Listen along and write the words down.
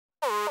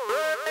Oh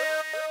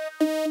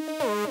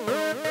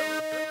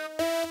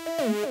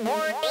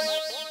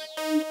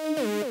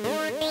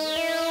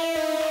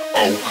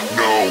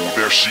no,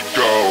 there she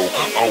go.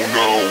 Oh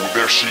no,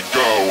 there she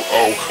go.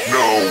 Oh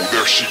no,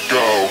 there she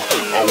go.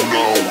 Oh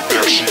no,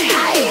 there she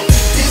go.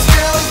 This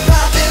girl is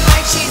popping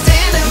like she's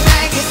in a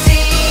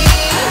magazine.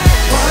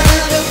 One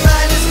of the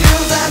finest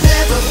girls I've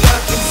ever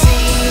fucking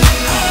seen.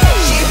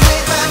 She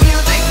plays my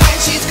music when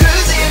she's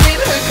cruising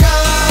in her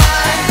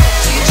car.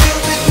 She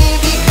chills with me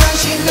because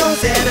she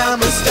knows that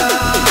I'm a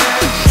star.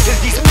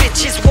 These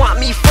bitches want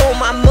me for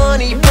my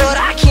money, but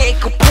I can't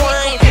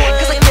complain,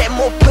 cause I get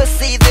more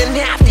pussy than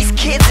half these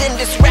kids in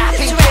this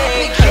rapping game.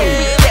 We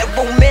get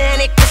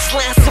romantic, a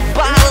slant of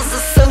bottles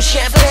of some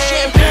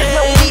champagne.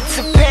 No need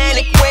to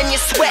panic when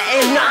you're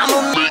sweating,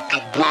 I'ma make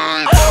it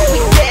rain.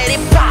 We get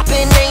it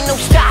poppin', ain't no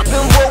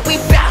stopping what we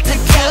bout to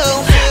do.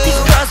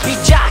 These girls be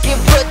jocking,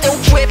 but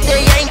don't trip,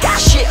 they ain't got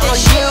shit on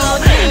you.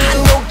 I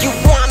know you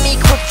want me,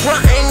 quit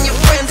frontin', your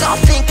friends all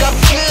think I'm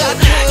cute.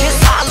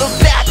 Just holler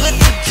back with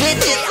the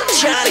digits, I'm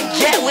tryna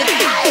get with it.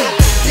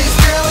 This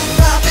girl is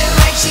poppin'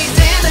 like she's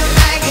in a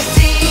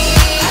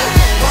magazine.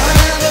 One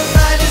of the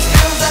finest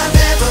girls I've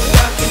ever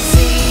fucking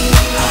seen.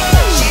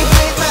 She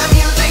plays my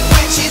music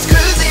when she's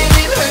cruising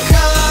in her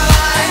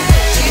car.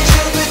 She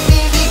chills with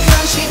me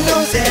because she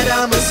knows that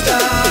I'm a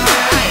star.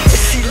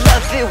 She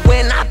loves it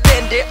when I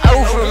bend it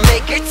over,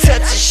 make her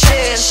touch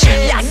her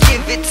shin. I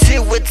give it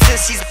to her till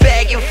she's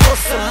begging for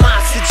some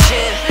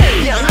oxygen.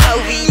 Young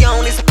Ovi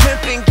on his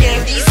pimpin'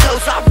 game, these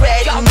hoes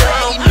already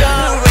know.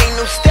 There ain't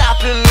no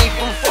stopping me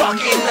from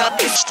fucking up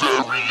this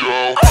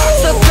stereo.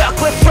 So duck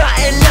with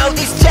frontin', know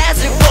these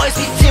jazzy boys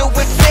we do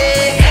it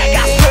big.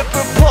 Got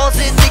stripper balls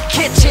in the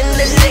kitchen,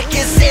 the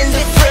liquor's in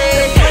the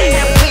fridge.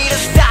 And we to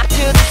stop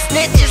till the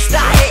snitches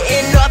start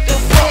hitting up the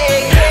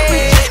pig. We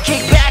just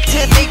kick back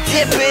till they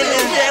dippin'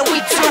 and then we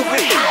do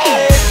it.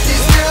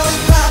 This girl is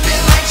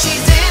poppin' like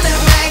she's in a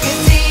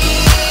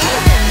magazine.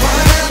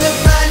 One of the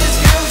finest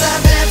girls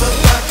I've ever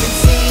fucking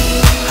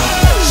seen.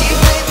 She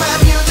plays my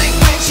music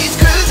when she's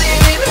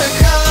cruising in her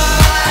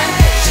car.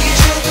 She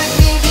chills with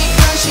me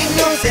because she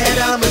knows that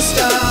I'm a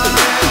star.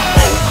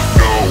 Oh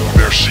no,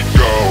 there she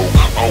go.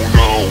 Oh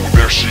no,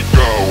 there she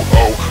go.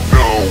 Oh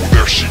no,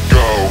 there she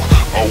go.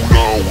 Oh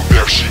no,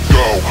 there she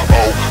go.